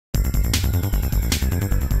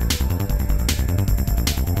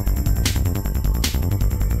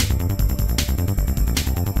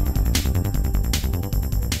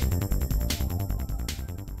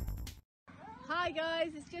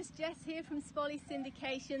here from Spolly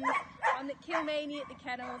Syndications. I'm at Kilmany at the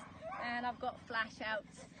kennels, and I've got Flash out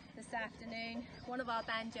this afternoon, one of our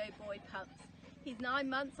banjo boy pups. He's 9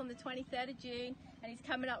 months on the 23rd of June, and he's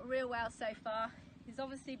coming up real well so far. He's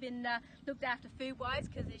obviously been looked after food-wise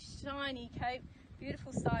because his shiny coat,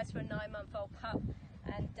 beautiful size for a 9-month-old pup,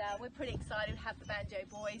 and we're pretty excited to have the banjo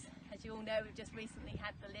boys. As you all know, we've just recently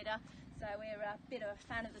had the litter, so we're a bit of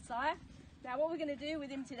a fan of the sire. Now what we're going to do with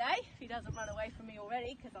him today, if he doesn't run away from me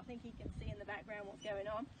already, because I think he can see in the background what's going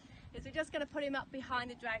on, is we're just going to put him up behind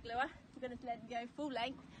the drag lure. We're going to let him go full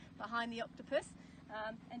length behind the octopus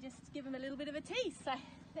and just give him a little bit of a tease. So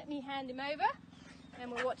let me hand him over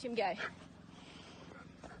and we'll watch him go.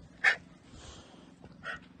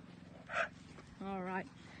 All right,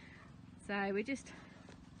 so we're just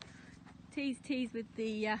tease with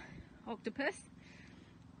the octopus,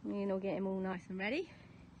 and we'll get him all nice and ready.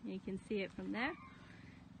 You can see it from there.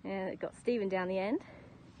 And it got Stephen down the end.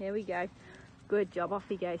 Here we go. Good job. Off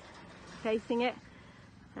he goes. Chasing it.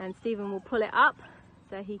 And Stephen will pull it up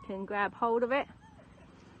so he can grab hold of it.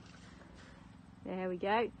 There we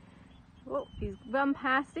go. Oh, he's run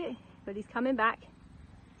past it, but he's coming back.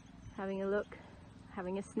 Having a look,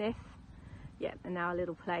 having a sniff. Yep, and now a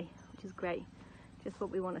little play, which is great. Just what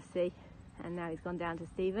we want to see. And now he's gone down to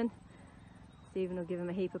Stephen. Stephen will give him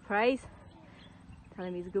a heap of praise. Tell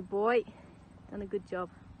him he's a good boy, done a good job.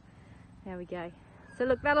 There we go. So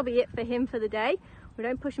look, that'll be it for him for the day. We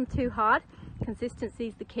don't push him too hard. Consistency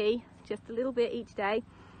is the key. Just a little bit each day.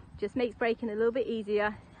 Just makes breaking a little bit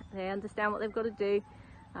easier. They understand what they've got to do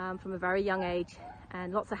from a very young age,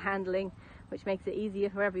 and lots of handling, which makes it easier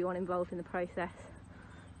for everyone involved in the process.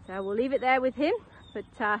 So we'll leave it there with him, but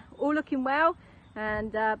all looking well,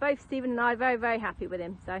 and both Stephen and I are very, very happy with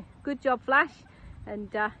him. So good job, Flash, and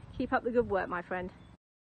keep up the good work, my friend.